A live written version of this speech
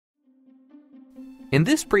In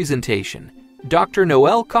this presentation, Dr.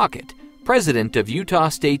 Noelle Cockett, president of Utah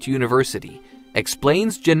State University,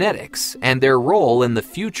 explains genetics and their role in the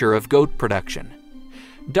future of goat production.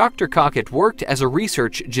 Dr. Cockett worked as a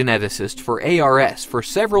research geneticist for ARS for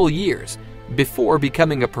several years before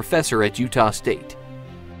becoming a professor at Utah State.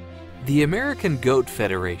 The American Goat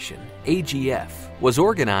Federation, AGF, was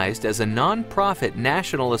organized as a non-profit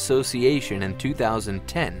national association in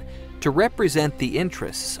 2010 to represent the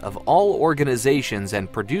interests of all organizations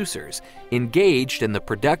and producers engaged in the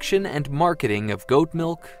production and marketing of goat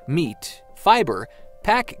milk, meat, fiber,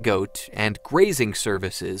 pack goat, and grazing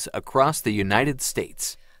services across the United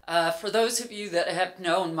States. For those of you that have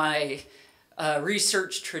known my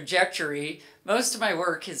research trajectory, most of my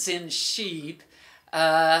work is in sheep.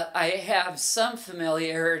 I have some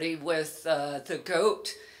familiarity with the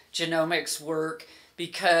goat genomics work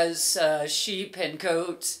because sheep and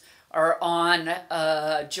goats are on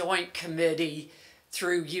a joint committee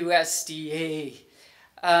through USDA.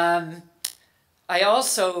 I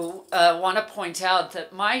also want to point out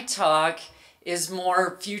that my talk is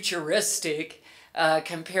more futuristic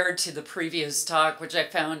compared to the previous talk, which I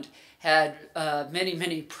found had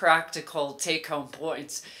many practical take-home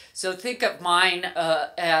points. So think of mine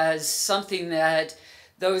as something that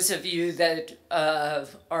those of you that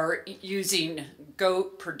are using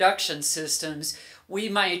goat production systems, we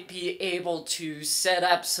might be able to set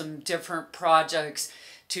up some different projects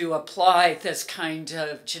to apply this kind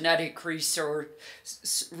of genetic research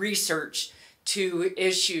to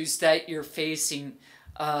issues that you're facing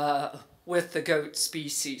with the goat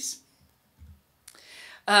species.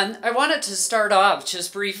 I wanted to start off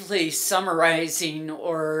just briefly summarizing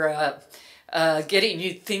or getting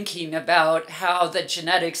you thinking about how the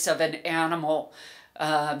genetics of an animal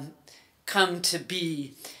come to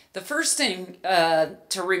be. The first thing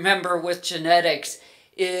to remember with genetics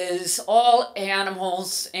is all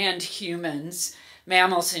animals and humans,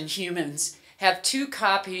 mammals and humans, have 2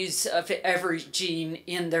 copies of every gene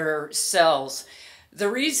in their cells. The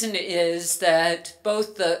reason is that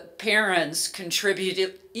both the parents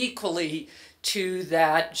contribute equally to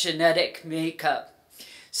that genetic makeup.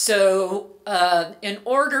 So in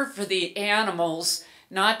order for the animals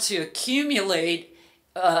not to accumulate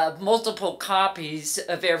multiple copies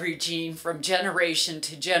of every gene from generation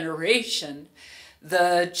to generation,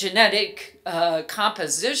 the genetic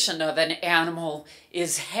composition of an animal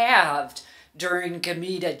is halved during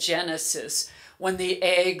gametogenesis, when the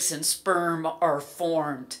eggs and sperm are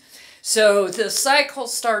formed. So the cycle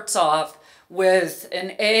starts off with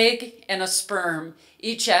an egg and a sperm,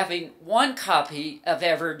 each having 1 copy of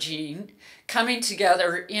every gene, coming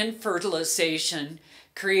together in fertilization,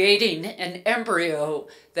 creating an embryo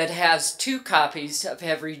that has 2 copies of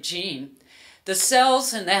every gene. The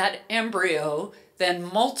cells in that embryo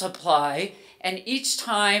then multiply, and each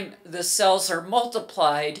time the cells are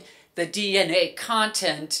multiplied, the DNA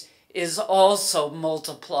content is also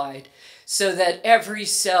multiplied, so that every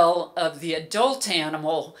cell of the adult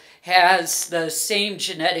animal has the same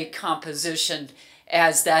genetic composition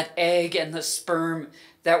as that egg and the sperm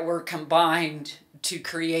that were combined to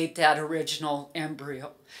create that original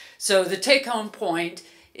embryo. So the take-home point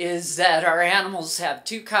is that our animals have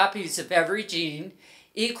 2 copies of every gene,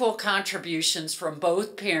 equal contributions from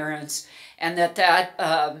both parents, and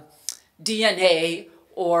that DNA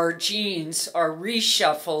or genes are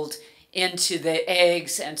reshuffled into the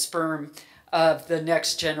eggs and sperm of the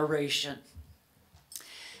next generation.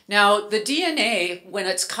 Now, the DNA, when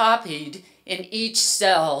it's copied in each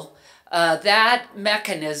cell, that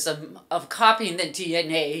mechanism of copying the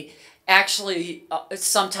DNA actually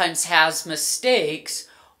sometimes has mistakes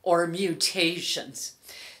or mutations.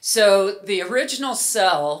 So the original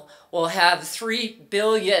cell will have 3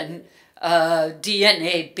 billion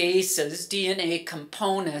DNA bases, DNA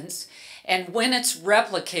components, and when it's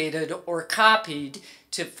replicated or copied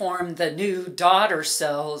to form the new daughter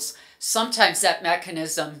cells, sometimes that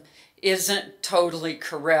mechanism isn't totally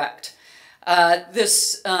correct.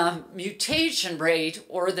 This mutation rate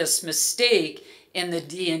or this mistake in the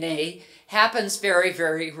DNA happens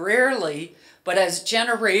very rarely, but as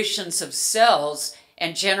generations of cells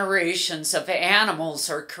and generations of animals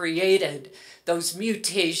are created, those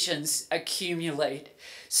mutations accumulate.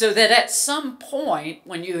 So that at some point,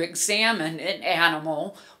 when you examine an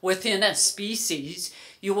animal within a species,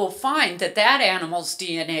 you will find that that animal's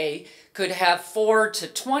DNA could have 4 to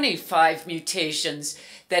 25 mutations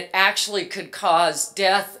that actually could cause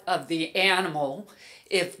death of the animal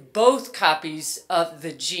if both copies of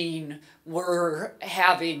the gene were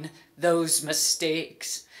having those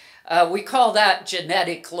mistakes. We call that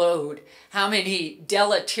genetic load, how many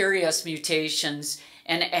deleterious mutations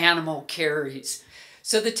an animal carries.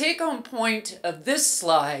 So the take-home point of this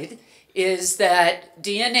slide is that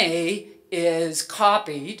DNA is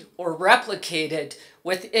copied or replicated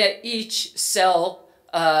with each cell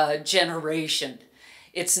generation.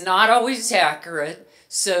 It's not always accurate,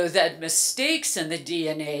 so that mistakes in the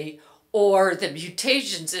DNA or the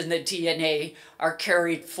mutations in the DNA are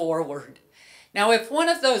carried forward. Now, if one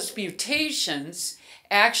of those mutations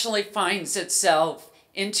actually finds itself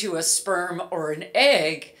into a sperm or an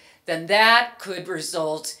egg, then that could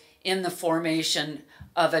result in the formation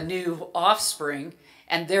of a new offspring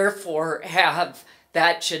and therefore have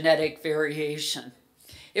that genetic variation.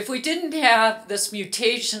 If we didn't have this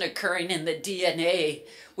mutation occurring in the DNA,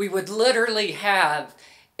 we would literally have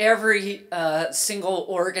every single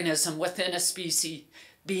organism within a species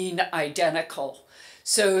being identical.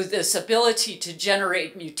 So this ability to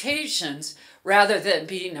generate mutations, rather than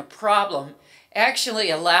being a problem, actually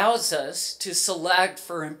allows us to select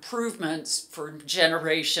for improvements from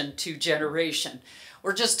generation to generation.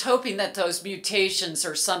 We're just hoping that those mutations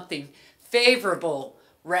are something favorable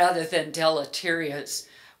rather than deleterious,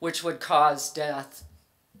 which would cause death.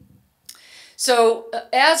 So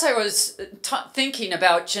as I was thinking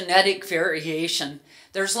about genetic variation,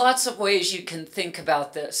 there's lots of ways you can think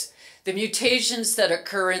about this. The mutations that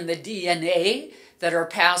occur in the DNA that are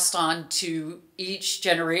passed on to each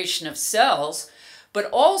generation of cells, but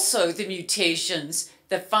also the mutations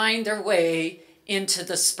that find their way into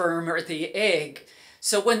the sperm or the egg.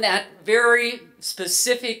 So when that very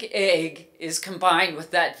specific egg is combined with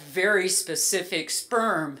that very specific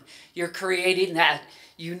sperm, you're creating that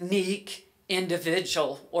unique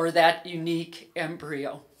individual or that unique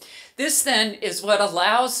embryo. This then is what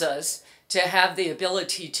allows us to have the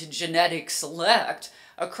ability to genetic select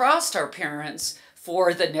across our parents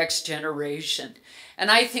for the next generation. And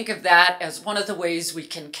I think of that as one of the ways we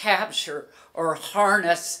can capture or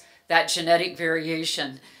harness that genetic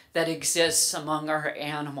variation that exists among our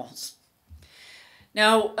animals.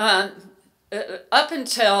 Now, up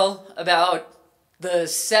until about the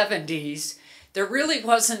 70s, there really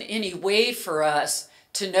wasn't any way for us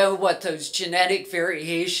to know what those genetic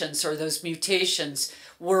variations or those mutations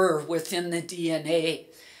were within the DNA.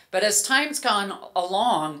 But as time's gone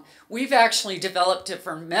along, we've actually developed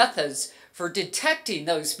different methods for detecting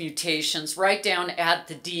those mutations right down at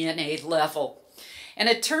the DNA level. And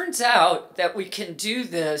it turns out that we can do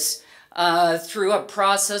this through a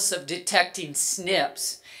process of detecting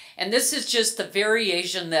SNPs. And this is just the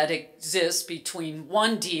variation that exists between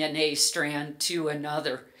one DNA strand to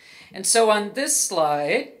another. And so on this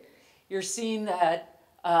slide, you're seeing that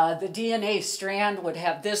the DNA strand would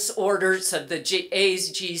have this orders of the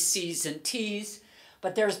A's, G's, C's, and T's,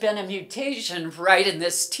 but there's been a mutation right in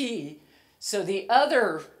this T. So the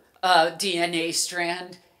other DNA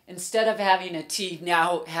strand, instead of having a T,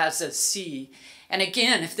 now has a C. And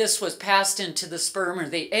again, if this was passed into the sperm or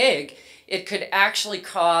the egg, it could actually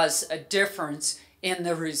cause a difference in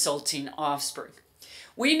the resulting offspring.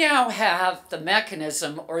 We now have the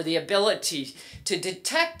mechanism or the ability to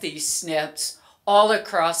detect these SNPs all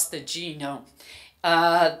across the genome.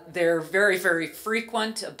 They're very, very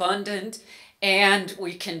frequent, abundant, and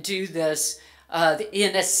we can do this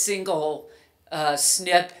in a single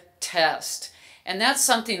SNP test. And that's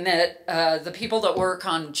something that the people that work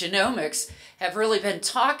on genomics have really been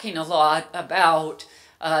talking a lot about,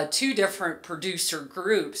 two different producer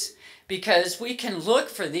groups, because we can look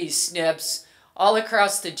for these SNPs all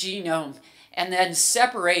across the genome and then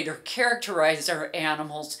separate or characterize our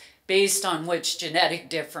animals based on which genetic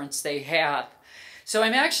difference they have. So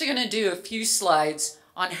I'm actually going to do a few slides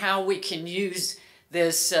on how we can use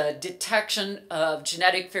this detection of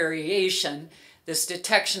genetic variation, this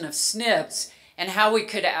detection of SNPs, and how we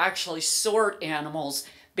could actually sort animals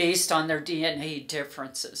based on their DNA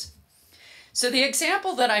differences. So the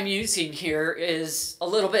example that I'm using here is a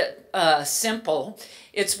little bit simple.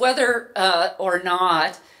 It's whether or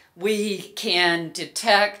not we can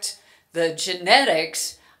detect the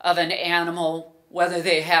genetics of an animal, whether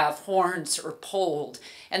they have horns or polled.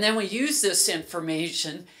 And then we use this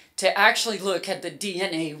information to actually look at the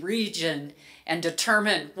DNA region and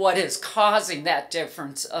determine what is causing that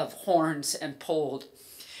difference of horns and polled.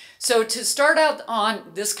 So to start out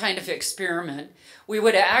on this kind of experiment, we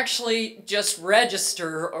would actually just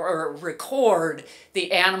register or record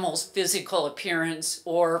the animal's physical appearance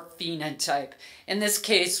or phenotype. In this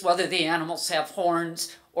case, whether the animals have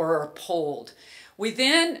horns or are polled. We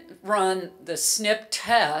then run the SNP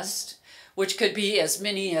test, which could be as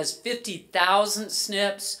many as 50,000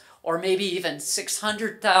 SNPs or maybe even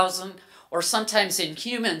 600,000, or sometimes in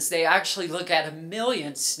humans they actually look at 1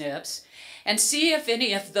 million SNPs and see if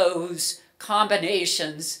any of those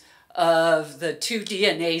combinations of the two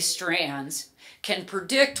DNA strands can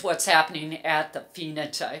predict what's happening at the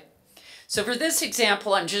phenotype. So for this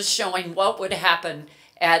example, I'm just showing what would happen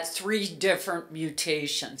at 3 different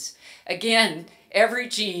mutations. Again, every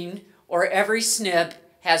gene or every SNP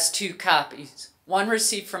has 2 copies. One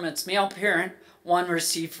received from its male parent, one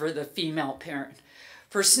received for the female parent.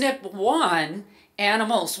 For SNP1,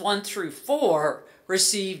 animals 1 through 4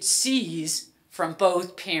 received Cs from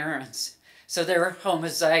both parents, so they're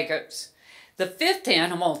homozygotes. The 5th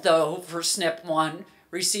animal, though, for SNP1,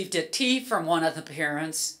 received a T from one of the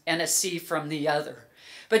parents and a C from the other.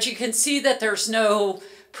 But you can see that there's no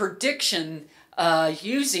prediction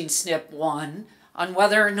using SNP1 on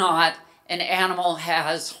whether or not an animal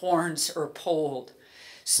has horns or polled.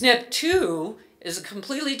 SNP2 is a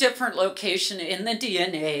completely different location in the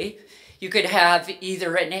DNA. You could have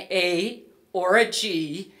either an A or a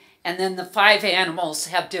G, and then the 5 animals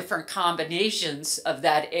have different combinations of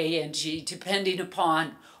that A and G depending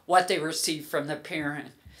upon what they receive from the parent.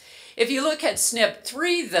 If you look at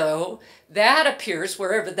SNP3, though, that appears,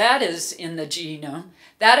 wherever that is in the genome,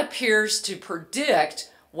 that appears to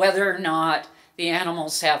predict whether or not the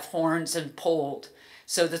animals have horns and polled.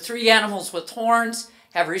 So the 3 animals with horns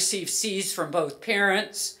have received Cs from both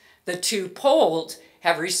parents. The 2 polled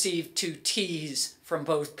have received 2 Ts from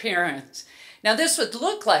both parents. Now this would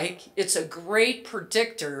look like it's a great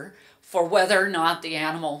predictor for whether or not the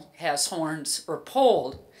animal has horns or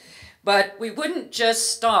polled. But we wouldn't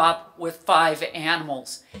just stop with 5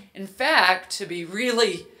 animals. In fact, to be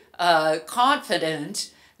really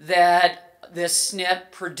confident that this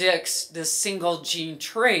SNP predicts this single gene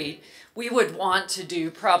trait, we would want to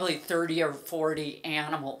do probably 30 or 40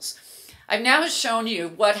 animals. I've now shown you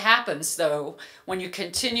what happens, though, when you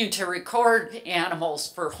continue to record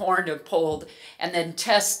animals for horned and polled and then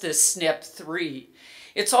test this SNP3.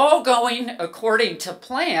 It's all going according to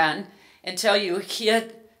plan until you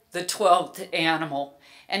hit the 12th animal.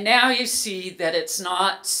 And now you see that it's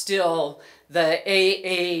not still the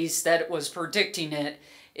AAs that it was predicting it.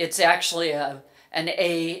 It's actually an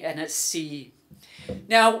A and a C.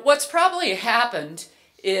 Now, what's probably happened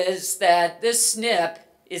is that this SNP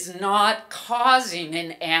is not causing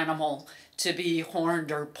an animal to be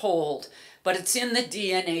horned or polled, but it's in the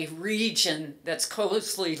DNA region that's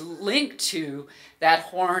closely linked to that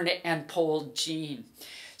horned and polled gene.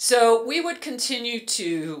 So we would continue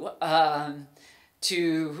to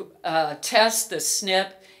test the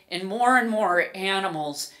SNP in more and more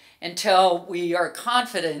animals until we are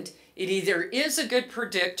confident it either is a good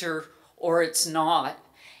predictor or it's not.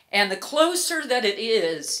 And the closer that it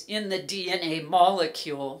is in the DNA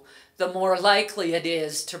molecule, the more likely it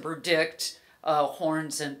is to predict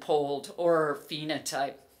horns and polled or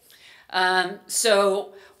phenotype.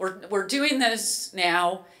 So we're doing this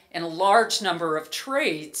now in a large number of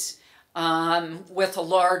traits with a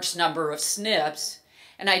large number of SNPs.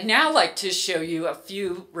 And I'd now like to show you a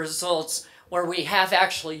few results where we have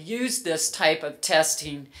actually used this type of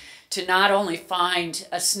testing to not only find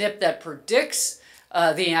a SNP that predicts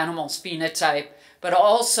the animal's phenotype, but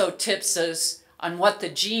also tips us on what the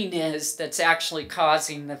gene is that's actually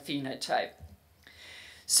causing the phenotype.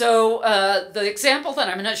 So the example that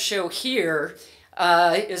I'm going to show here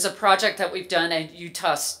is a project that we've done at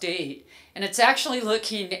Utah State, and it's actually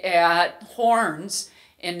looking at horns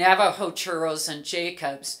in Navajo churros and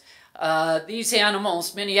Jacobs. These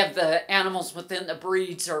animals, many of the animals within the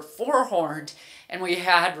breeds are 4-horned, and we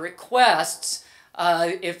had requests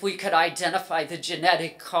if we could identify the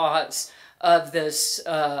genetic cause of this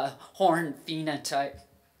horn phenotype.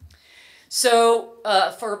 So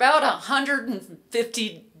for about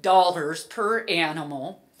 $150 per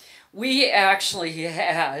animal, we actually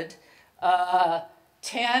had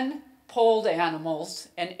 10 polled animals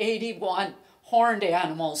and 81 horned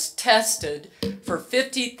animals tested for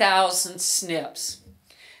 50,000 SNPs.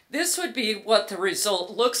 This would be what the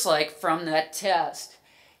result looks like from that test.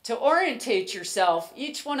 To orientate yourself,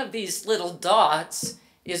 each one of these little dots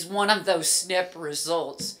is one of those SNP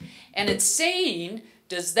results. And it's saying,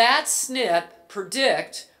 does that SNP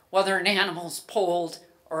predict whether an animal's polled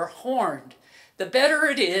or horned? The better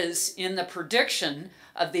it is in the prediction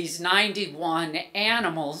of these 91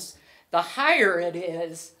 animals, the higher it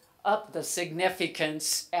is up the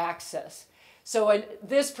significance axis. So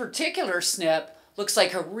this particular SNP looks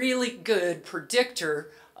like a really good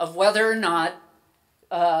predictor of whether or not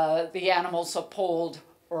the animal's a polled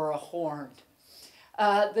or a horned.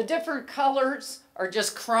 The different colors are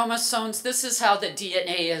just chromosomes. This is how the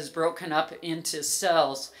DNA is broken up into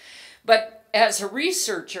cells. But as a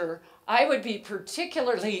researcher, I would be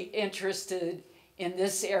particularly interested in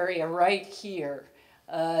this area right here.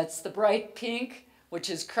 It's the bright pink, which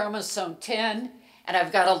is chromosome 10. And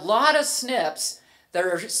I've got a lot of SNPs that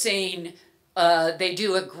are saying they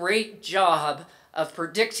do a great job of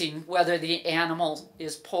predicting whether the animal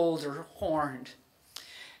is polled or horned.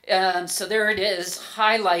 And so there it is,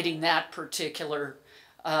 highlighting that particular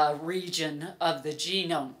region of the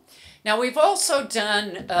genome. Now we've also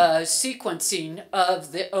done sequencing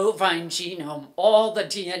of the ovine genome, all the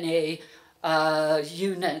DNA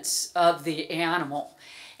units of the animal.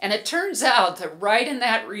 And it turns out that right in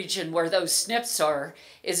that region where those SNPs are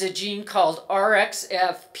is a gene called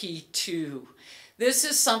RXFP2. This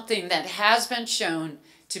is something that has been shown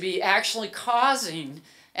to be actually causing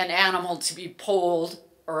an animal to be polled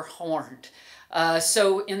or horned.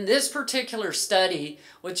 So in this particular study,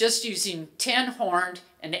 with just using 10 horned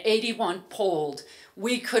and 81 polled,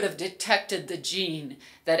 we could have detected the gene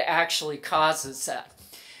that actually causes that.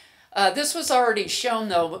 This was already shown,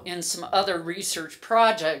 though, in some other research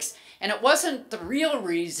projects, and it wasn't the real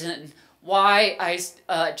reason why I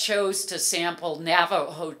chose to sample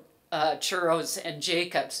Navajo churros and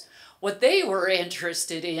Jacobs. What they were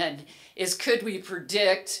interested in is, could we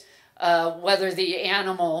predict whether the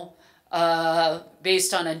animal,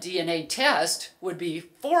 based on a DNA test, would be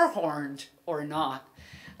four-horned or not.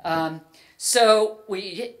 So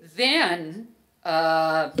we then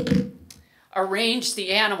arranged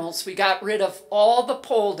the animals. We got rid of all the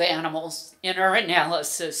polled animals in our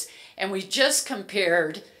analysis, and we just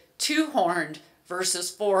compared two-horned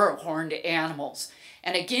versus four-horned animals.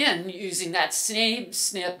 And again, using that same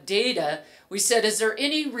SNP data, we said, is there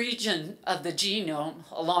any region of the genome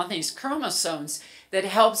along these chromosomes that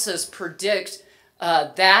helps us predict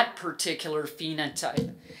that particular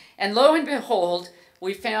phenotype? And lo and behold,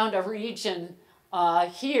 we found a region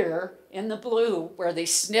here in the blue where the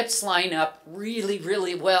SNPs line up really,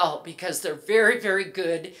 really well, because they're very, very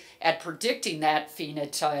good at predicting that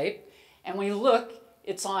phenotype. And we look,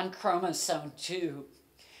 it's on chromosome 2.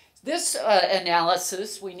 This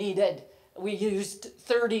analysis, we used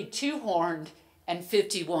 32 horned and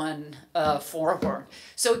 51 four-horned.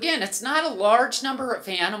 So again, it's not a large number of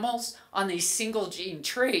animals on these single gene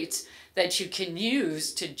traits that you can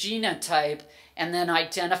use to genotype and then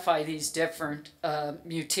identify these different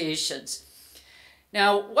mutations.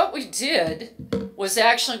 Now, what we did was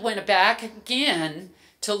actually went back again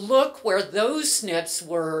to look where those SNPs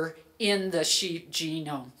were in the sheep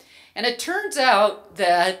genome. And it turns out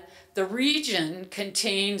that the region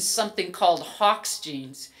contains something called Hox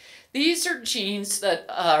genes. These are genes that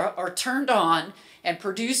are turned on and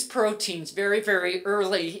produce proteins very, very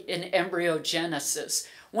early in embryogenesis,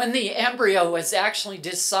 when the embryo is actually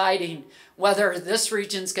deciding whether this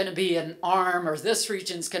region's going to be an arm, or this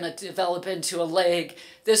region's going to develop into a leg,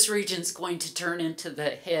 this region's going to turn into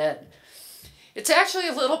the head. It's actually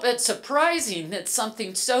a little bit surprising that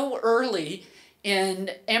something so early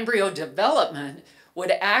in embryo development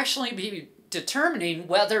would actually be determining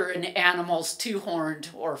whether an animal's two-horned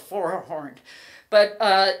or four-horned. But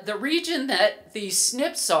the region that these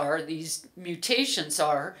SNPs are, these mutations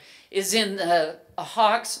are, is in the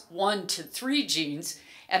Hox 1 to 3 genes,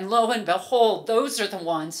 and lo and behold, those are the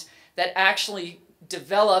ones that actually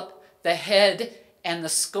develop the head and the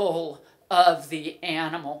skull of the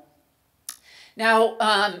animal. Now,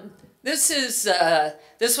 this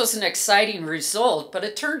was an exciting result, but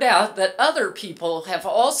it turned out that other people have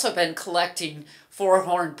also been collecting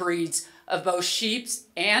four-horned breeds of both sheep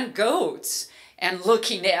and goats and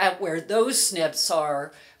looking at where those SNPs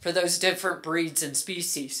are for those different breeds and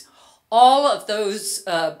species. All of those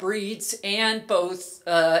breeds and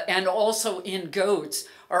also in goats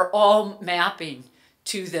are all mapping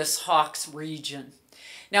to this Hox region.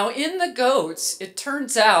 Now in the goats, it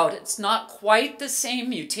turns out it's not quite the same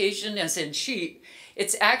mutation as in sheep.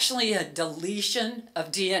 It's actually a deletion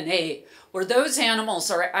of DNA, where those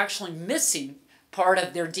animals are actually missing part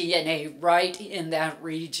of their DNA right in that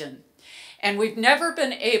region. And we've never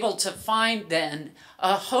been able to find then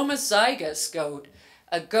a homozygous goat,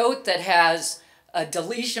 a goat that has a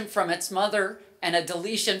deletion from its mother and a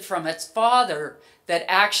deletion from its father that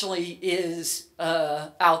actually is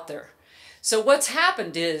out there. So what's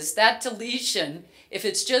happened is that deletion, if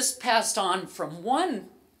it's just passed on from one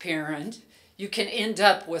parent, you can end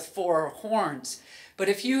up with four horns. But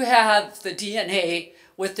if you have the DNA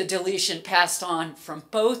with the deletion passed on from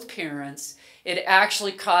both parents, it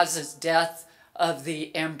actually causes death of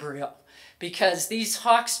the embryo, because these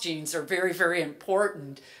Hox genes are very, very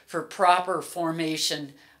important for proper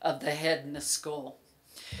formation of the head and the skull.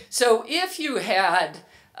 So if you had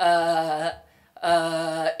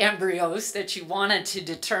embryos that you wanted to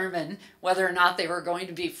determine whether or not they were going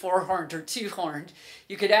to be four-horned or two-horned,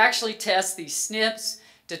 you could actually test these SNPs,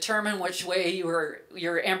 determine which way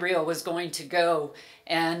your embryo was going to go,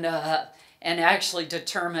 and actually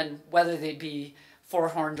determine whether they'd be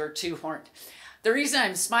four-horned or two-horned. The reason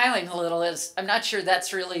I'm smiling a little is I'm not sure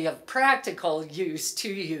that's really of practical use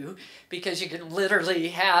to you, because you can literally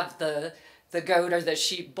have the goat or the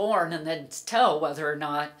sheep born and then tell whether or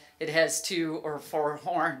not it has two or four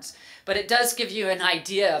horns. But it does give you an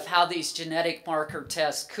idea of how these genetic marker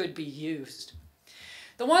tests could be used.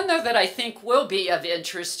 The one, though, that I think will be of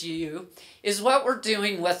interest to you is what we're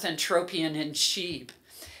doing with entropion in sheep.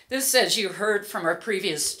 This, as you heard from our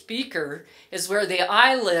previous speaker, is where the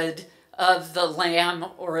eyelid of the lamb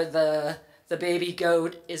or the baby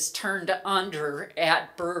goat is turned under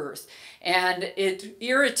at birth, and it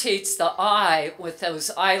irritates the eye with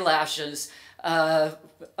those eyelashes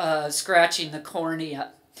scratching the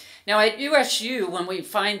cornea. Now at USU, when we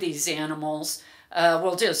find these animals,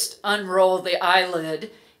 we'll just unroll the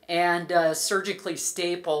eyelid and surgically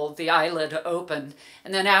staple the eyelid open,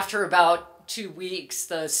 and then after about 2 weeks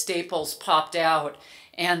the staples popped out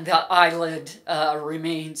and the eyelid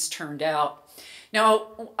remains turned out.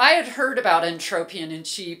 Now, I had heard about entropion in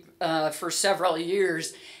sheep for several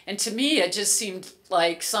years, and to me it just seemed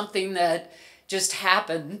like something that just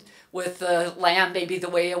happened with the lamb, maybe the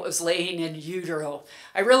way it was laying in utero.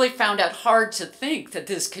 I really found it hard to think that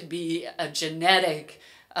this could be a genetic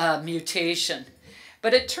mutation.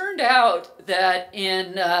 But it turned out that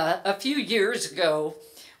in a few years ago,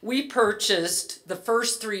 we purchased the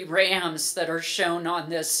first 3 rams that are shown on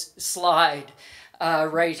this slide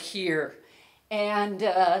right here. And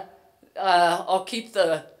I'll keep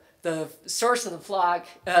the source of the flock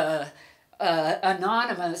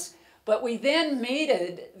anonymous, but we then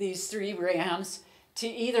mated these 3 rams to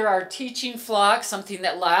either our teaching flock, something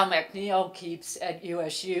that Lyle McNeil keeps at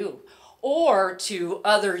USU, or to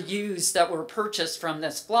other ewes that were purchased from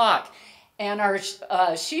this flock. And our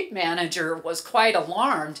sheep manager was quite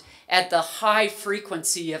alarmed at the high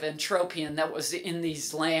frequency of entropion that was in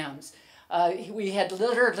these lambs. We had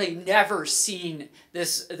literally never seen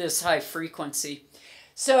this high frequency.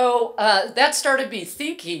 So that started me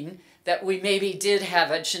thinking that we maybe did have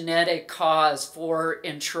a genetic cause for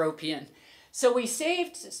entropion. So we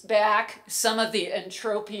saved back some of the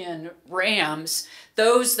entropion rams,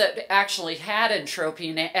 those that actually had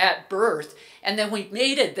entropion at birth, and then we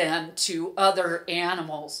mated them to other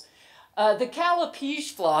animals. The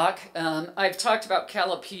callipege flock, I've talked about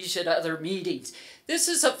callipege at other meetings. This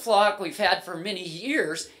is a flock we've had for many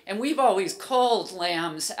years, and we've always culled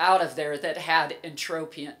lambs out of there that had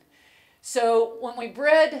entropion. So when we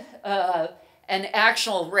bred an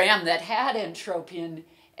actual ram that had entropion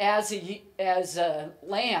as a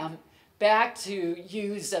lamb back to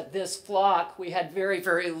ewes of this flock, we had very,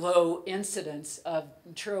 very low incidence of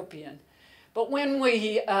entropion. But when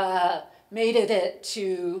we mated it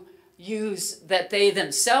to ewes that they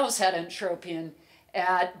themselves had entropion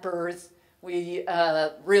at birth, we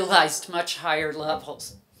realized much higher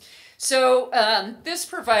levels. So this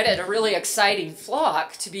provided a really exciting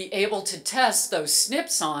flock to be able to test those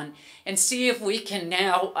SNPs on and see if we can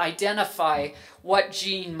now identify what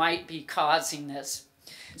gene might be causing this.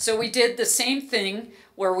 So we did the same thing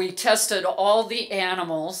where we tested all the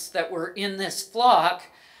animals that were in this flock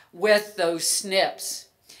with those SNPs.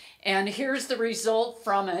 And here's the result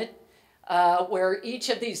from it, where each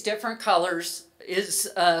of these different colors is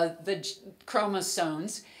the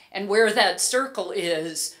chromosomes, and where that circle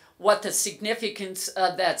is what the significance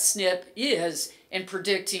of that SNP is in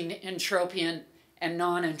predicting entropion and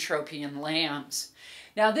non-entropion lambs.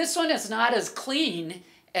 Now this one is not as clean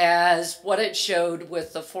as what it showed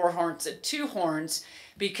with the 4 horns and 2 horns,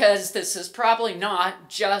 because this is probably not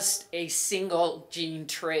just a single gene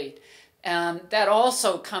trait. That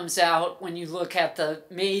also comes out when you look at the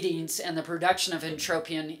matings and the production of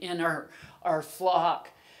entropion in our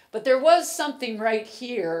flock. But there was something right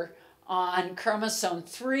here on chromosome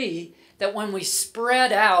 3 that when we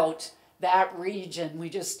spread out that region,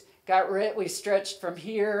 we stretched from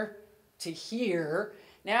here to here.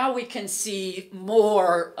 Now we can see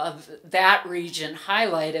more of that region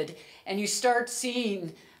highlighted, and you start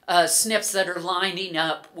seeing SNPs that are lining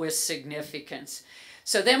up with significance.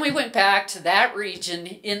 So then we went back to that region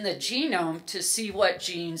in the genome to see what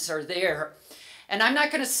genes are there. And I'm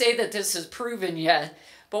not going to say that this is proven yet,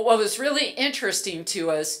 but what was really interesting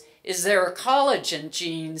to us is there are collagen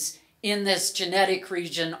genes in this genetic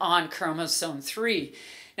region on chromosome 3.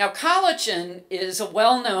 Now, collagen is a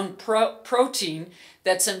well-known protein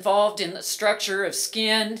that's involved in the structure of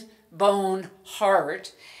skin, bone,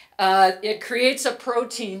 heart. it creates a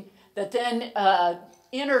protein that then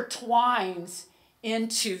intertwines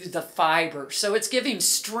into the fiber. So it's giving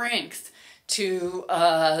strength to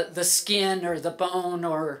the skin or the bone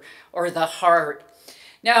or the heart.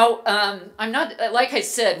 Now, I'm not, like I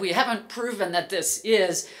said, we haven't proven that this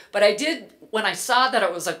is, but I did, when I saw that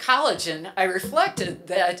it was a collagen, I reflected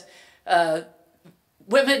that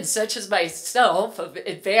women such as myself of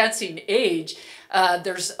advancing age,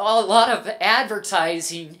 there's a lot of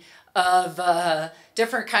advertising of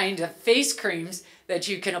different kinds of face creams that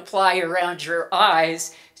you can apply around your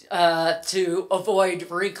eyes to avoid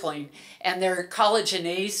wrinkling. And they're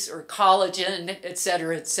collagenase or collagen, et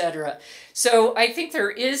cetera, et cetera. So I think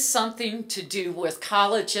there is something to do with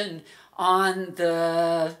collagen on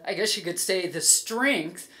the, I guess you could say, the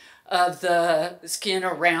strength of the skin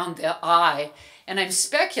around the eye. And I'm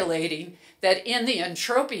speculating that in the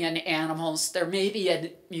entropion animals, there may be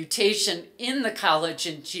a mutation in the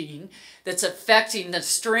collagen gene that's affecting the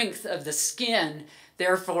strength of the skin,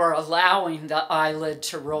 therefore allowing the eyelid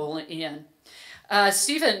to roll in.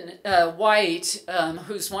 Stephen White,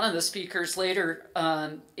 who's one of the speakers later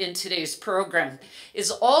in today's program,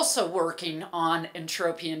 is also working on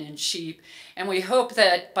entropion in sheep, and we hope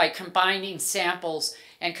that by combining samples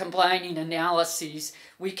and combining analyses,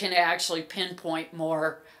 we can actually pinpoint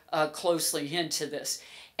more closely into this.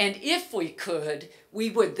 And if we could, we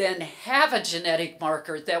would then have a genetic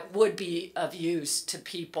marker that would be of use to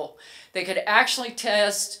people. They could actually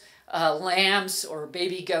test lambs or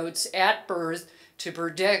baby goats at birth to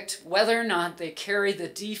predict whether or not they carry the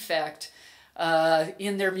defect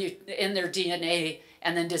in their DNA,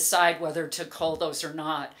 and then decide whether to cull those or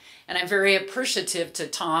not. And I'm very appreciative to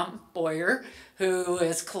Tom Boyer, who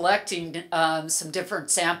is collecting some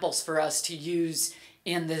different samples for us to use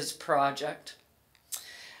in this project.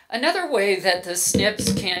 Another way that the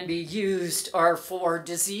SNPs can be used are for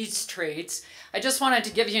disease traits. I just wanted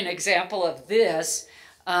to give you an example of this,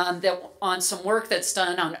 that on some work that's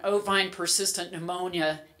done on ovine persistent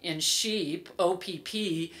pneumonia in sheep,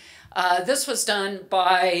 OPP. This was done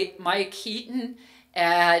by Mike Heaton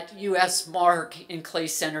at US Mark in Clay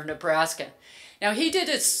Center, Nebraska. Now he did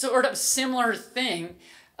a sort of similar thing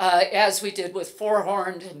as we did with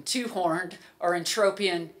four-horned and two-horned, or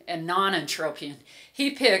entropion and non-entropion.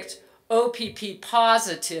 He picked OPP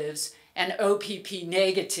positives and OPP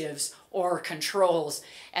negatives, or controls,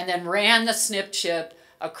 and then ran the SNP chip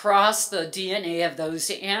across the DNA of those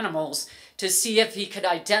animals to see if he could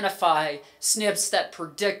identify SNPs that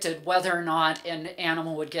predicted whether or not an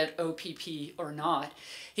animal would get OPP or not.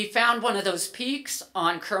 He found one of those peaks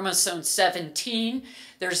on chromosome 17.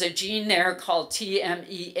 There's a gene there called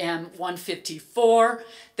TMEM154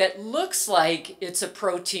 that looks like it's a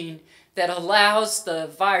protein that allows the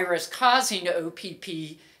virus causing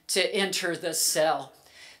OPP to enter the cell.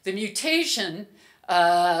 The mutation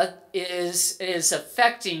is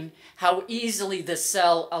affecting how easily the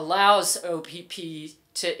cell allows OPP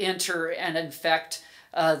to enter and infect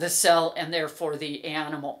the cell and therefore the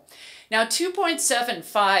animal. Now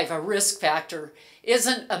 2.75, a risk factor,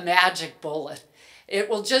 isn't a magic bullet. It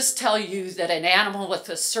will just tell you that an animal with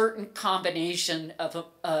a certain combination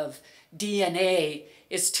of DNA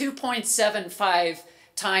is 2.75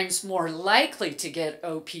 times more likely to get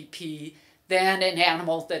OPP than an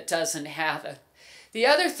animal that doesn't have it. The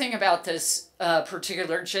other thing about this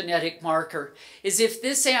particular genetic marker is if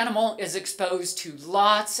this animal is exposed to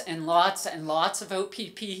lots and lots and lots of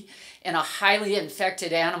OPP in a highly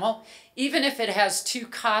infected animal, even if it has 2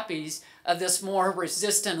 copies of this more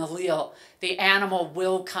resistant allele, the animal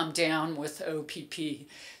will come down with OPP.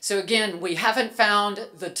 So again, we haven't found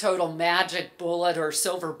the total magic bullet or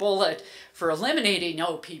silver bullet for eliminating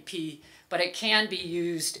OPP, but it can be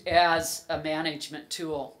used as a management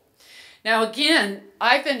tool. Now again,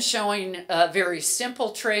 I've been showing very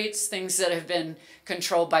simple traits, things that have been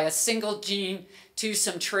controlled by a single gene, to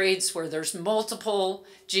some traits where there's multiple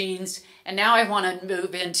genes, and now I want to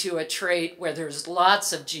move into a trait where there's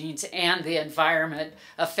lots of genes and the environment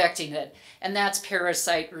affecting it, and that's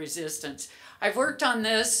parasite resistance. I've worked on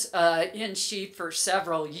this in sheep for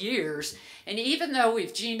several years, and even though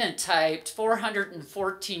we've genotyped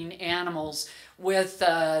 414 animals with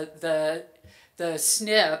the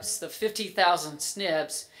SNPs, the 50,000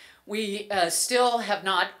 SNPs, we still have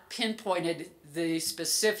not pinpointed the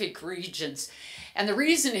specific regions. And the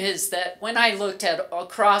reason is that when I looked at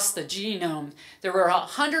across the genome, there were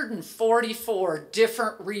 144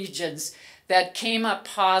 different regions that came up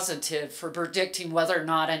positive for predicting whether or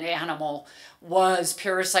not an animal was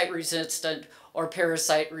parasite resistant or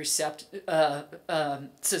parasite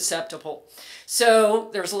susceptible. So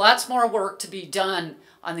there's lots more work to be done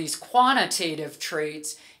on these quantitative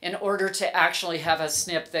traits in order to actually have a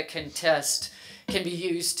SNP that can be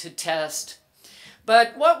used to test.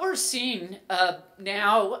 But what we're seeing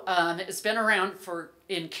now, it's been around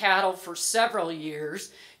in cattle for several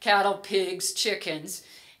years, cattle, pigs, chickens,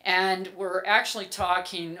 and we're actually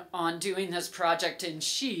talking on doing this project in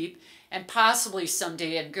sheep and possibly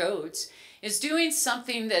someday in goats, is doing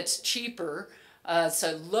something that's cheaper. It's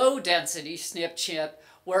a low density SNP chip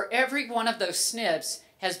where every one of those SNPs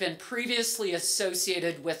has been previously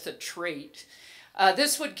associated with a trait.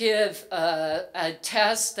 This would give a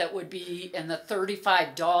test that would be in the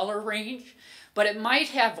 $35 range, but it might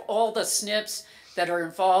have all the SNPs that are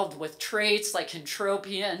involved with traits like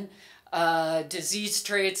entropion, disease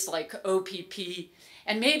traits like OPP,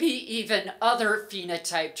 and maybe even other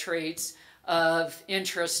phenotype traits of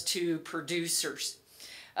interest to producers.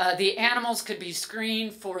 The animals could be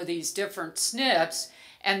screened for these different SNPs,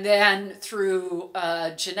 and then through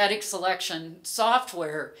genetic selection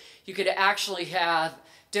software, you could actually have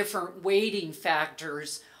different weighting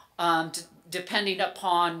factors depending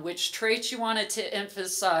upon which traits you wanted to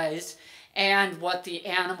emphasize and what the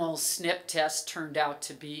animal's SNP test turned out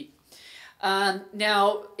to be.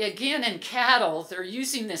 Now, again, in cattle, they're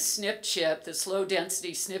using this SNP chip, this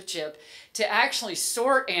low-density SNP chip, to actually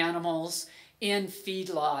sort animals in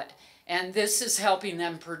feedlot. And this is helping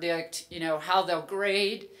them predict, how they'll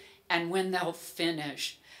grade and when they'll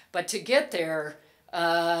finish. But to get there,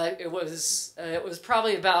 it was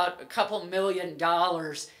probably about a couple $1 million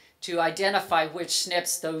to identify which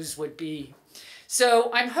SNPs those would be. So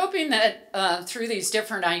I'm hoping that through these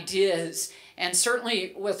different ideas, and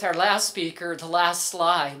certainly with our last speaker, the last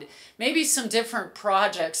slide, maybe some different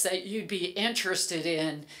projects that you'd be interested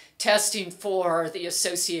in testing for the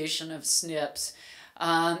association of SNPs.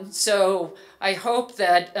 So I hope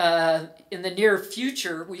that in the near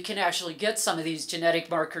future, we can actually get some of these genetic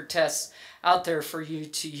marker tests out there for you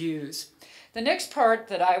to use. The next part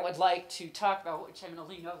that I would like to talk about, which I'm going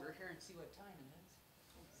to lean over here and see what time it is.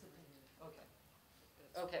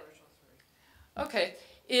 Okay,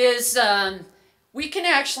 is we can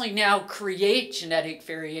actually now create genetic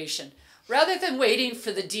variation. Rather than waiting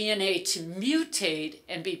for the DNA to mutate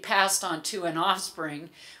and be passed on to an offspring,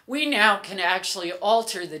 we now can actually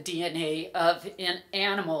alter the DNA in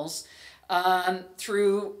animals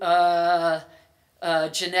through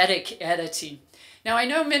genetic editing. Now, I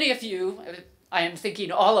know many of you, I am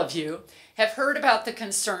thinking all of you, have heard about the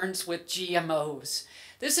concerns with GMOs.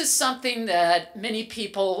 This is something that many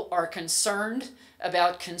people are concerned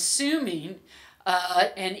about consuming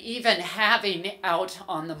and even having out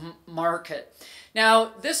on the market.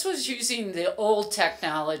 Now, this was using the old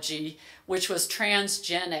technology, which was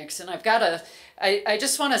transgenics, and I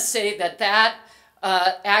just want to say that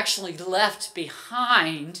actually left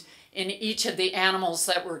behind in each of the animals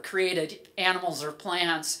that were created, animals or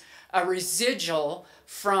plants, a residual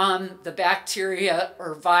from the bacteria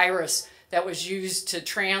or virus that was used to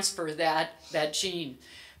transfer that gene.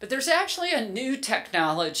 But there's actually a new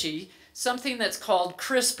technology, something that's called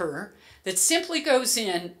CRISPR, that simply goes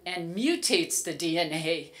in and mutates the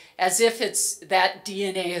DNA as if that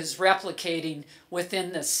DNA is replicating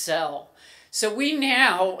within the cell. So we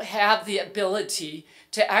now have the ability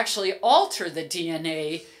to actually alter the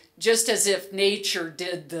DNA just as if nature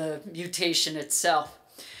did the mutation itself.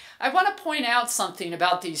 I want to point out something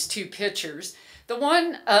about these two pictures. The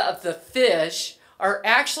one of the fish are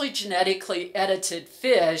actually genetically edited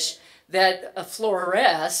fish that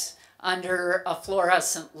fluoresce under a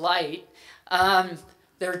fluorescent light.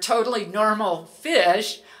 They're totally normal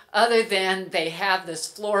fish, other than they have this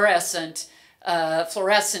fluorescent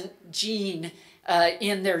gene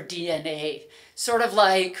in their DNA, sort of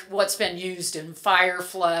like what's been used in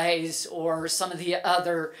fireflies or some of the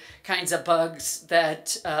other kinds of bugs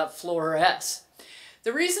that fluoresce.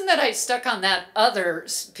 The reason that I stuck on that other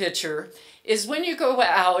picture is when you go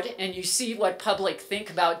out and you see what public think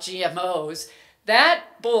about GMOs,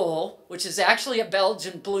 that bull, which is actually a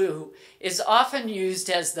Belgian blue, is often used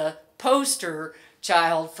as the poster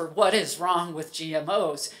child for what is wrong with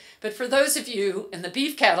GMOs. But for those of you in the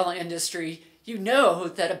beef cattle industry, you know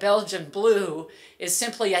that a Belgian blue is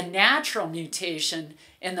simply a natural mutation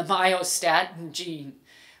in the myostatin gene.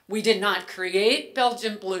 We did not create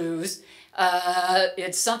Belgian blues.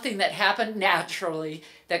 It's something that happened naturally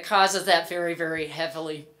that causes that very, very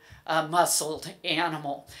heavily muscled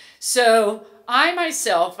animal. So I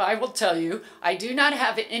myself, I will tell you, I do not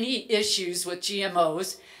have any issues with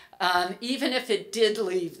GMOs. even if it did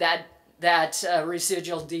leave that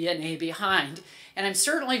residual DNA behind. And I'm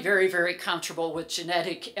certainly very, very comfortable with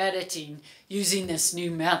genetic editing using this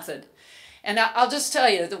new method. And I'll just tell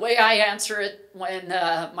you, the way I answer it when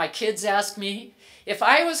my kids ask me, if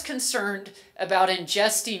I was concerned about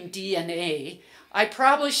ingesting DNA, I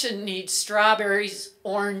probably shouldn't eat strawberries,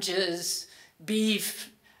 oranges,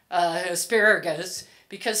 beef, asparagus,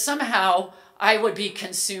 because somehow I would be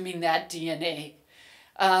consuming that DNA.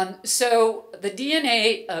 So the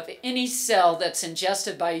DNA of any cell that's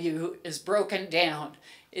ingested by you is broken down.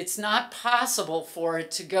 It's not possible for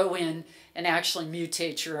it to go in and actually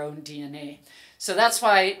mutate your own DNA. So that's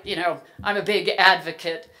why, you know, I'm a big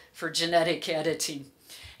advocate for genetic editing.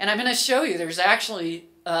 And I'm going to show you there's actually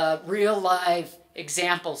real live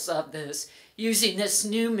examples of this using this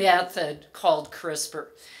new method called CRISPR.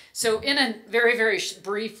 So in a very, very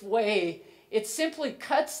brief way, it simply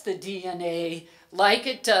cuts the DNA like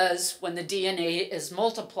it does when the DNA is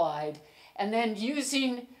multiplied, and then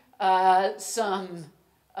using some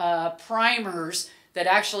primers that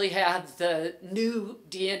actually have the new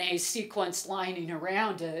DNA sequence lining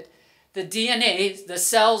around it, the DNA, the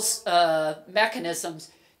cell's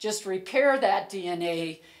mechanisms just repair that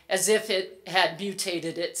DNA as if it had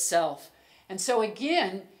mutated itself. And so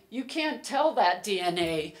again, you can't tell that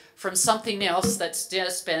DNA from something else that's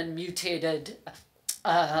just been mutated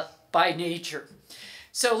by nature.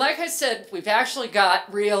 So like I said, we've actually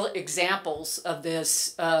got real examples of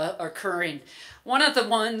this occurring. One of the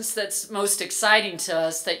ones that's most exciting to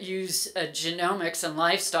us that use genomics and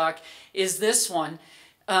livestock is this one.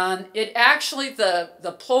 It actually,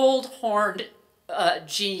 the polled horned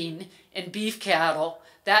gene in beef cattle,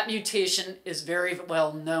 that mutation is very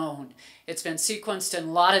well known. It's been sequenced in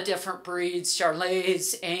a lot of different breeds,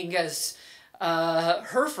 Charolais, Angus,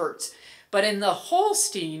 Herefords. But in the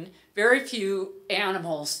Holstein, very few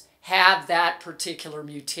animals have that particular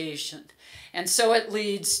mutation. And so it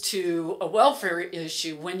leads to a welfare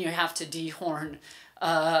issue when you have to dehorn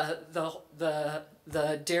the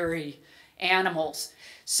dairy animals.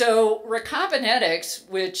 So Recombinetics,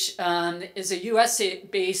 which is a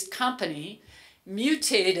US-based company,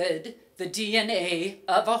 mutated the DNA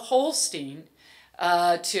of a Holstein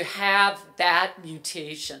to have that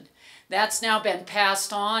mutation. That's now been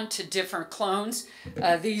passed on to different clones.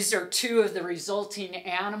 These are two of the resulting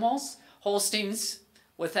animals, Holsteins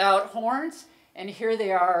without horns, and here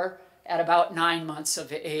they are at about 9 months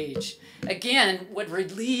of age. Again, would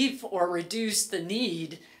relieve or reduce the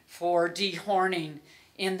need for dehorning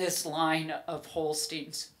in this line of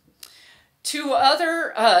Holsteins. Two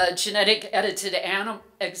other genetic edited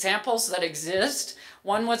examples that exist.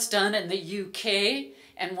 One was done in the UK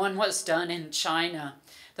and one was done in China.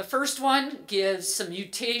 The first one gives some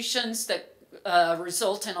mutations that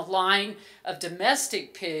result in a line of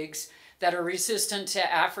domestic pigs that are resistant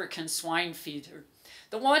to African swine fever.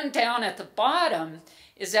 The one down at the bottom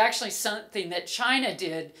is actually something that China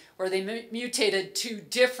did where they mutated two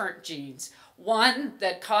different genes. One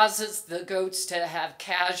that causes the goats to have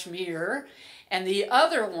cashmere, and the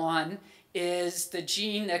other one is the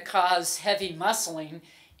gene that causes heavy muscling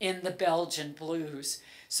in the Belgian blues.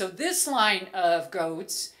 So this line of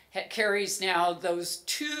goats carries now those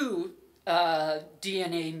two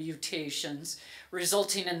DNA mutations,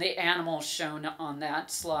 resulting in the animals shown on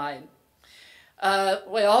that slide.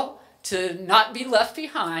 Well, to not be left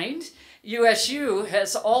behind, USU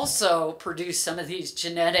has also produced some of these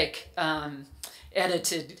genetic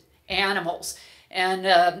edited animals.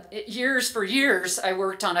 And for years, I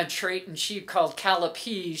worked on a trait in sheep called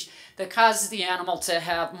callipege that causes the animal to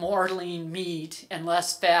have more lean meat and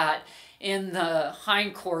less fat in the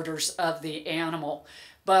hindquarters of the animal.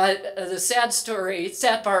 But the sad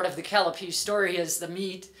part of the callipege story is the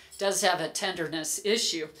meat does have a tenderness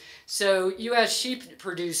issue. So U.S. sheep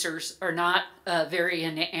producers are not very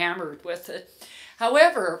enamored with it.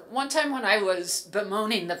 However, one time when I was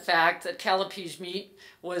bemoaning the fact that callipege meat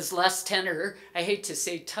was less tender, I hate to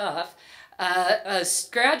say tough, a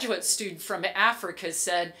graduate student from Africa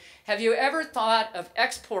said, "Have you ever thought of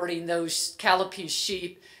exporting those callipege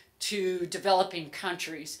sheep to developing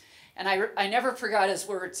countries?" And I never forgot his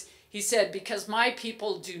words. He said, "Because my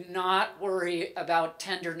people do not worry about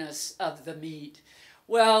tenderness of the meat."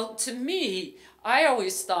 Well, to me, I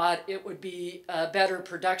always thought it would be a better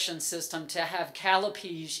production system to have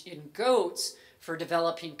callipege in goats for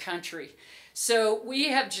developing country. So we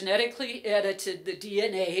have genetically edited the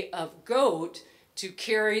DNA of goat to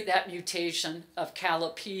carry that mutation of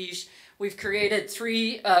callipege. We've created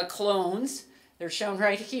 3 clones. They're shown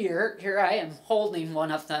right here. Here I am holding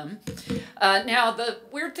one of them. Now, the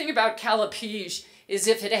weird thing about callipege is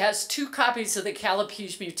if it has 2 copies of the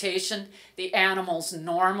calipuge mutation, the animal's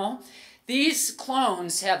normal. These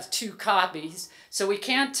clones have 2 copies, so we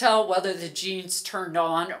can't tell whether the gene's turned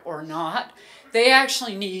on or not. They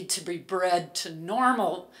actually need to be bred to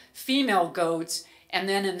normal female goats, and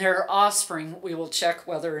then in their offspring, we will check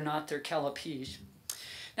whether or not they're calipuge.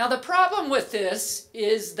 Now, the problem with this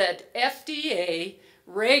is that FDA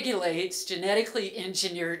regulates genetically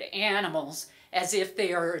engineered animals as if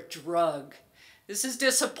they are a drug. This is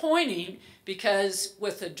disappointing because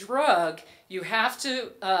with a drug, you have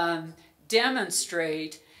to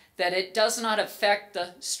demonstrate that it does not affect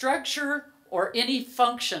the structure or any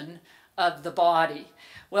function of the body.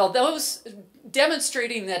 Well, those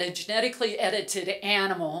demonstrating that a genetically edited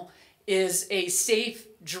animal is a safe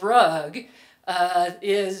drug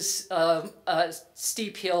is a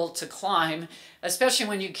steep hill to climb, especially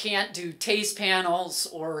when you can't do taste panels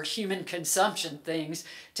or human consumption things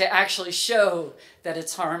to actually show that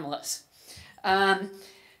it's harmless.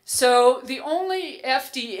 So the only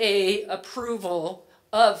FDA approval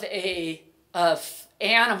of a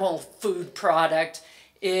animal food product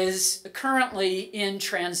is currently in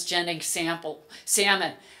transgenic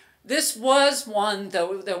salmon. This was one,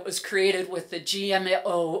 though, that was created with the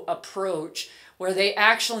GMO approach, where they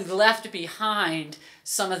actually left behind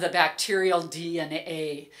some of the bacterial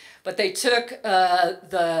DNA. But they took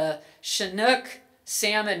the Chinook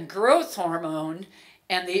salmon growth hormone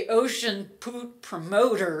and the ocean poot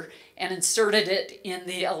promoter and inserted it in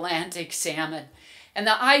the Atlantic salmon. And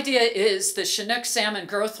the idea is the Chinook salmon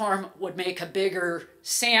growth hormone would make a bigger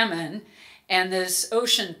salmon, and this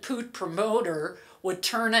ocean poot promoter would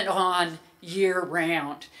turn it on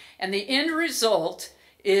year-round. And the end result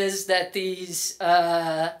is that these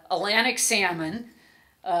Atlantic salmon,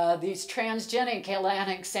 these transgenic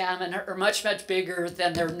Atlantic salmon, are much, much bigger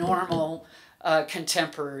than their normal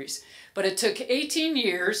contemporaries. But it took 18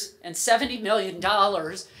 years and $70 million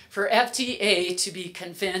for FDA to be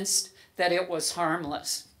convinced that it was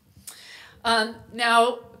harmless.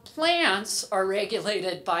 Now, plants are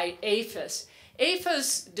regulated by APHIS.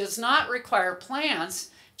 APHIS does not require plants,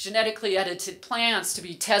 genetically edited plants, to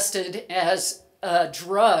be tested as a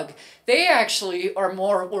drug. They actually are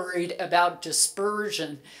more worried about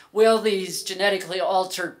dispersion. Will these genetically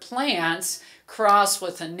altered plants cross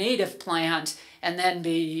with a native plant and then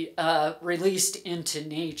be released into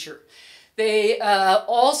nature? They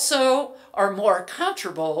also are more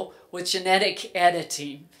comfortable with genetic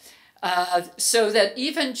editing. So that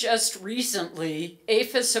even just recently,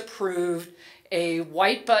 APHIS approved a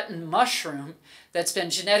white button mushroom that's been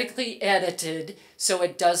genetically edited so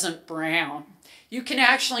it doesn't brown. You can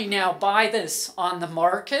actually now buy this on the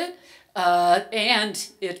market, and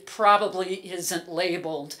it probably isn't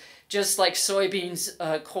labeled, just like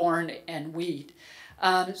soybeans, corn, and wheat.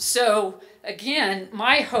 So again,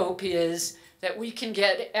 my hope is that we can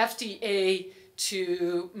get FDA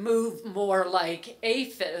to move more like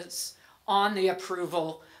APHIS on the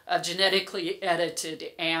approval of genetically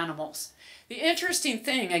edited animals. The interesting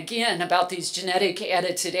thing, again, about these genetic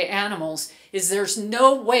edited animals is there's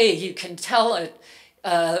no way you can tell it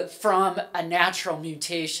from a natural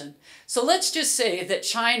mutation. So let's just say that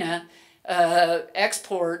China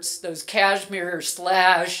exports those cashmere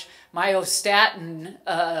 / myostatin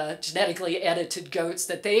genetically edited goats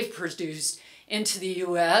that they've produced into the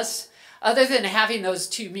US. Other than having those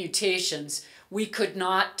 2 mutations, we could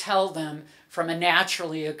not tell them from a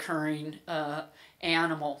naturally occurring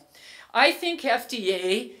animal. I think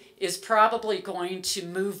FDA is probably going to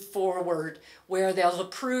move forward where they'll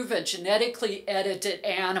approve a genetically edited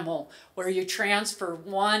animal where you transfer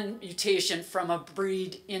one mutation from a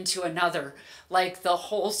breed into another, like the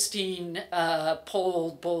Holstein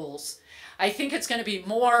pole bulls. I think it's going to be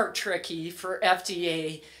more tricky for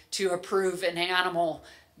FDA to approve an animal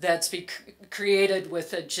that's created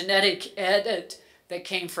with a genetic edit that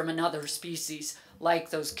came from another species, like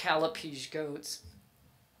those calipuge goats.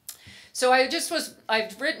 So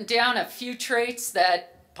I've written down a few traits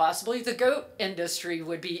that possibly the goat industry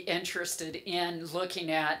would be interested in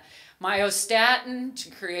looking at. Myostatin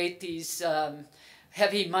to create these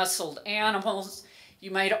heavy muscled animals.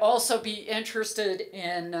 You might also be interested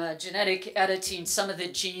in genetic editing some of the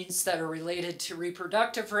genes that are related to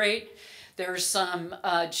reproductive rate. There's some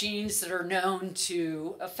genes that are known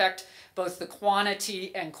to affect both the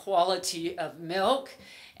quantity and quality of milk.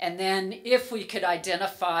 And then if we could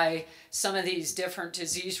identify some of these different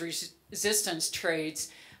disease resistance traits,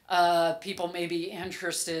 people may be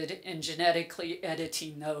interested in genetically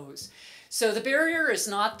editing those. So the barrier is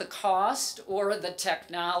not the cost or the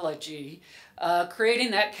technology. Creating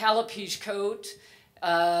that calipuge coat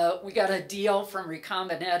we got a deal from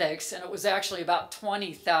Recombinetics, and it was actually about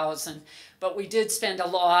 20,000. But we did spend a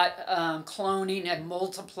lot cloning and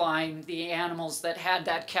multiplying the animals that had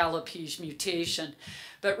that callipege mutation.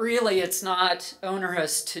 But really, it's not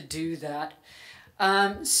onerous to do that.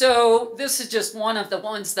 So this is just one of the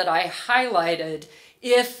ones that I highlighted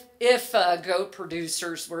if goat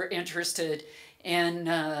producers were interested in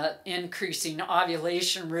increasing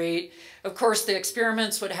ovulation rate. Of course, the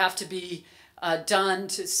experiments would have to be done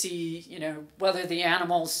to see, whether the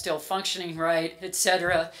animal's still functioning right,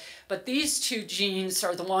 etc. But these two genes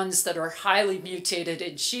are the ones that are highly mutated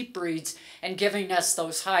in sheep breeds and giving us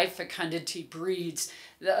those high fecundity breeds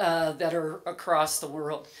that are across the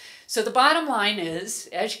world. So the bottom line is,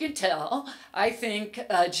 as you can tell, I think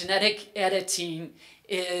genetic editing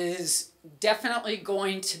is definitely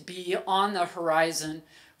going to be on the horizon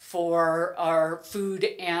for our food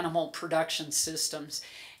animal production systems.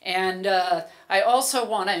 And I also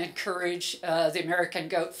want to encourage the American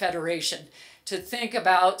Goat Federation to think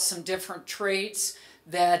about some different traits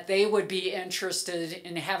that they would be interested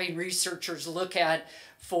in having researchers look at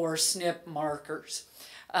for SNP markers.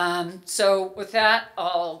 So with that,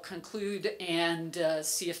 I'll conclude and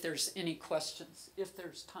see if there's any questions, if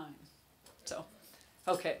there's time. So,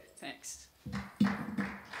 okay, thanks.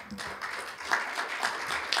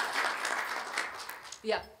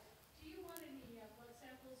 Yeah. Do you want any blood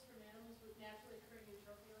samples from animals with naturally occurring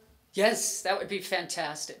entropia? Yes, that would be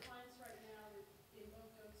fantastic. Clients right now in both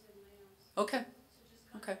goats and lambs. Okay. So just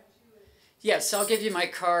Okay. contact you and Yes, I'll give you my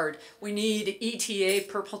card. We need ETA,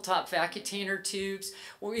 purple top vacutainer tubes.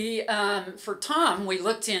 We, for Tom, we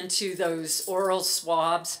looked into those oral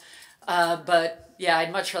swabs, but yeah,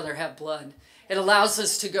 I'd much rather have blood. It allows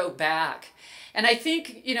us to go back. And I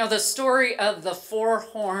think, the story of the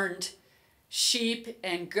four-horned sheep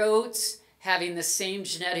and goats having the same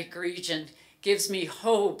genetic region gives me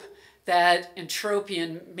hope that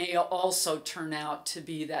entropion may also turn out to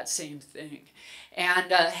be that same thing.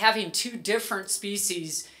 And having two different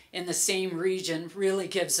species in the same region really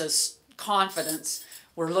gives us confidence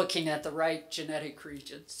we're looking at the right genetic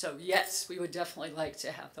region. So yes, we would definitely like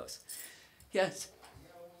to have those. Yes?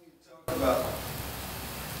 When you talk about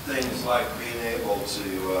things like being able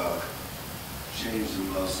to change the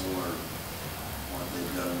muscle or what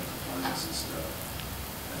they've done with the plants and stuff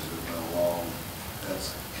as they've gone along,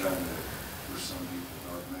 that's kind of, for some people,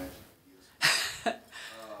 dark magic, I guess.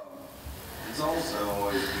 It's also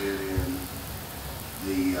always good in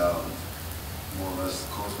the, more or less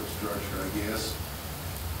the corporate structure, I guess.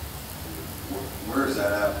 Where is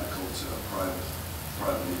that applicable to a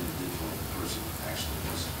private individual person actually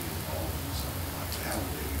wants to be involved in something like that? How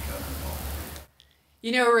would they become involved?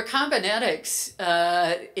 Recombinetics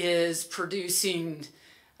is producing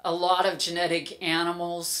a lot of genetic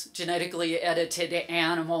animals, genetically edited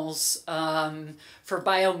animals for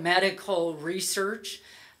biomedical research.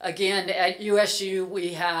 Again, at USU,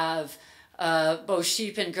 we have both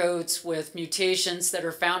sheep and goats with mutations that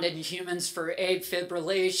are found in humans for egg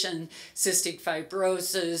fibrillation, cystic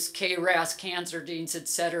fibrosis, KRAS cancer genes,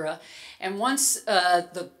 etc. And once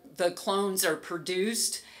the clones are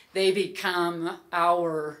produced, they become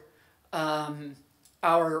our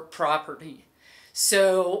property.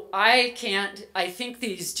 So I think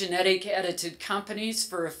these genetic edited companies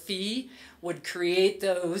for a fee would create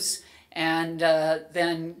those and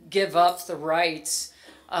then give up the rights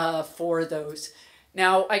for those.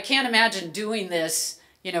 Now, I can't imagine doing this,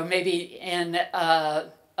 maybe in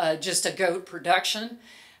just a goat production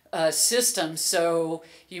system. So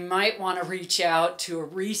you might want to reach out to a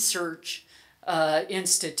research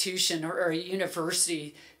institution or a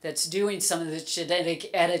university that's doing some of the genetic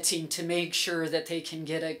editing to make sure that they can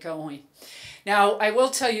get it going. Now, I will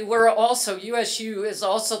tell you, USU is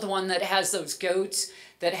also the one that has those goats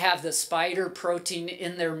that have the spider protein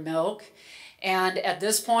in their milk. And at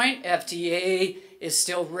this point, FDA is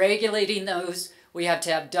still regulating those. We have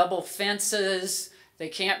to have double fences. They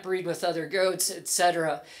can't breed with other goats,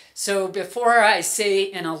 etc. So before I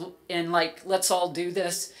say let's all do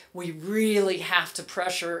this, we really have to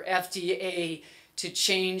pressure FDA to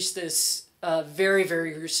change this very,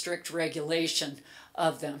 very strict regulation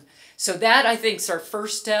of them. So that, I think, is our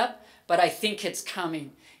first step, but I think it's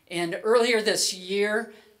coming. And earlier this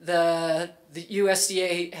year, the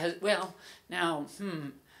USDA has,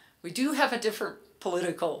 we do have a different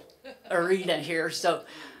political arena here, so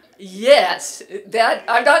yes,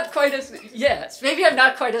 I'm not quite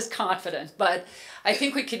as confident, but I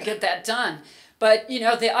think we could get that done. But,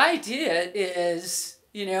 the idea is,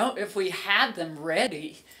 if we had them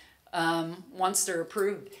ready once they're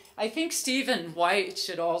approved. I think Stephen White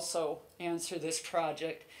should also answer this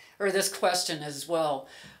project, or this question as well.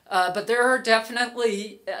 But there are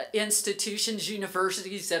definitely institutions,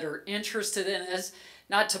 universities that are interested in this.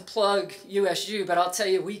 Not to plug USU, but I'll tell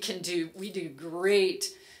you, we do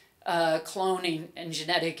great cloning and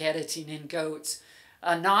genetic editing in goats.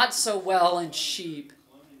 Not so well in sheep.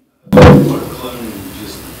 What cloning,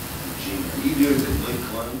 just the gene? Are you doing complete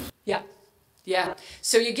clones? Yeah. Yeah,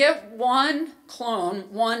 so you get one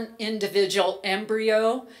clone, one individual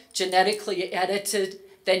embryo, genetically edited,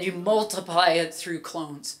 then you multiply it through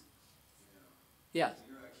clones. Yeah.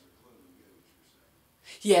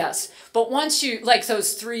 Yes, but once you, like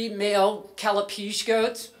those 3 male Calapiche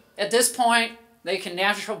goats, at this point, they can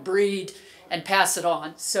natural breed and pass it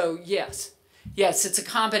on. So yes, it's a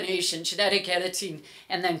combination, genetic editing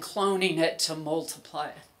and then cloning it to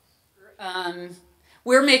multiply.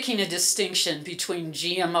 We're making a distinction between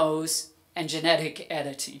GMOs and genetic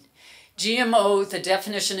editing. GMO, the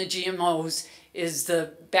definition of GMOs is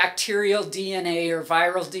the bacterial DNA or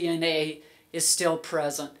viral DNA is still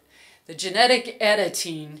present. The genetic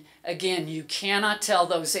editing, again, you cannot tell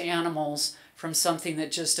those animals from something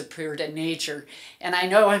that just appeared in nature. And I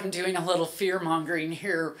know I'm doing a little fear-mongering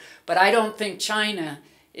here, but I don't think China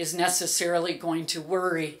is necessarily going to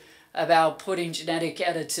worry about putting genetic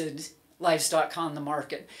edited livestock on the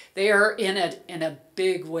market. They are in it in a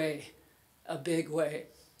big way,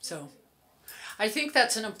 So I think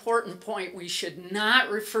that's an important point. We should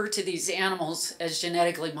not refer to these animals as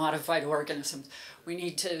genetically modified organisms. We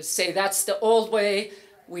need to say that's the old way.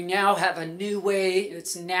 We now have a new way.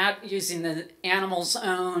 It's not using the animal's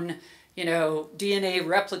own, DNA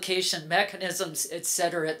replication mechanisms, et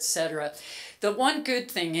cetera, et cetera. The one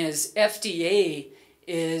good thing is FDA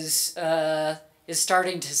is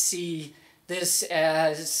starting to see this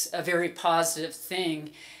as a very positive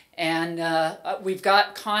thing. And we've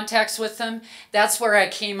got contacts with them. That's where I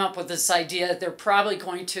came up with this idea. They're probably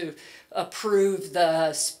going to approve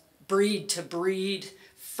the breed to breed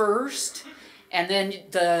first, and then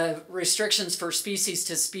the restrictions for species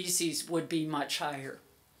to species would be much higher.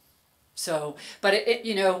 So, but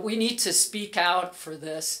we need to speak out for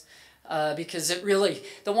this because it really,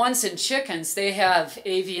 the ones in chickens, they have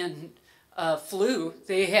avian flu.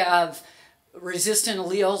 They have resistant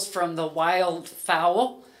alleles from the wild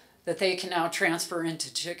fowl that they can now transfer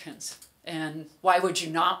into chickens. And why would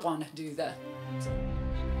you not want to do that?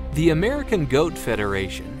 The American Goat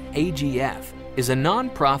Federation, AGF, is a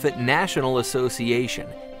nonprofit national association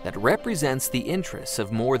that represents the interests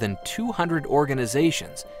of more than 200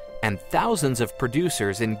 organizations and thousands of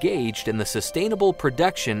producers engaged in the sustainable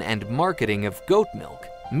production and marketing of goat milk,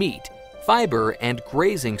 meat, fiber, and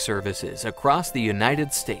grazing services across the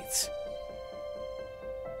United States.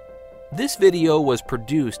 This video was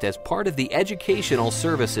produced as part of the educational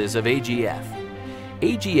services of AGF.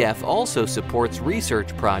 AGF also supports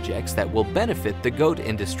research projects that will benefit the goat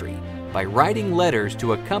industry by writing letters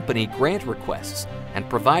to accompany grant requests and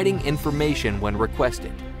providing information when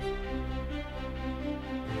requested.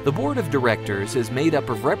 The board of directors is made up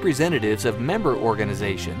of representatives of member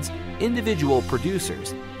organizations, individual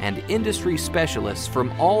producers, and industry specialists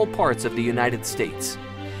from all parts of the United States.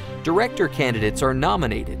 Director candidates are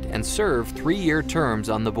nominated and serve 3-year terms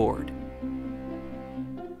on the board.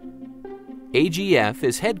 AGF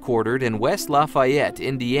is headquartered in West Lafayette,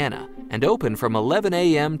 Indiana, and open from 11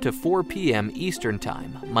 a.m. to 4 p.m. Eastern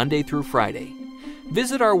Time, Monday through Friday.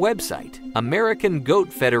 Visit our website,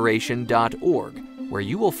 AmericanGoatFederation.org, where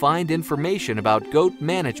you will find information about goat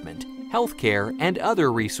management, healthcare, and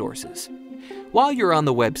other resources. While you're on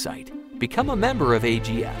the website, become a member of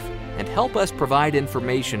AGF and help us provide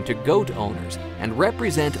information to goat owners and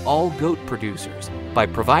represent all goat producers by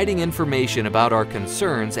providing information about our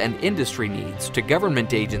concerns and industry needs to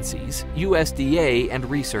government agencies, USDA, and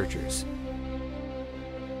researchers.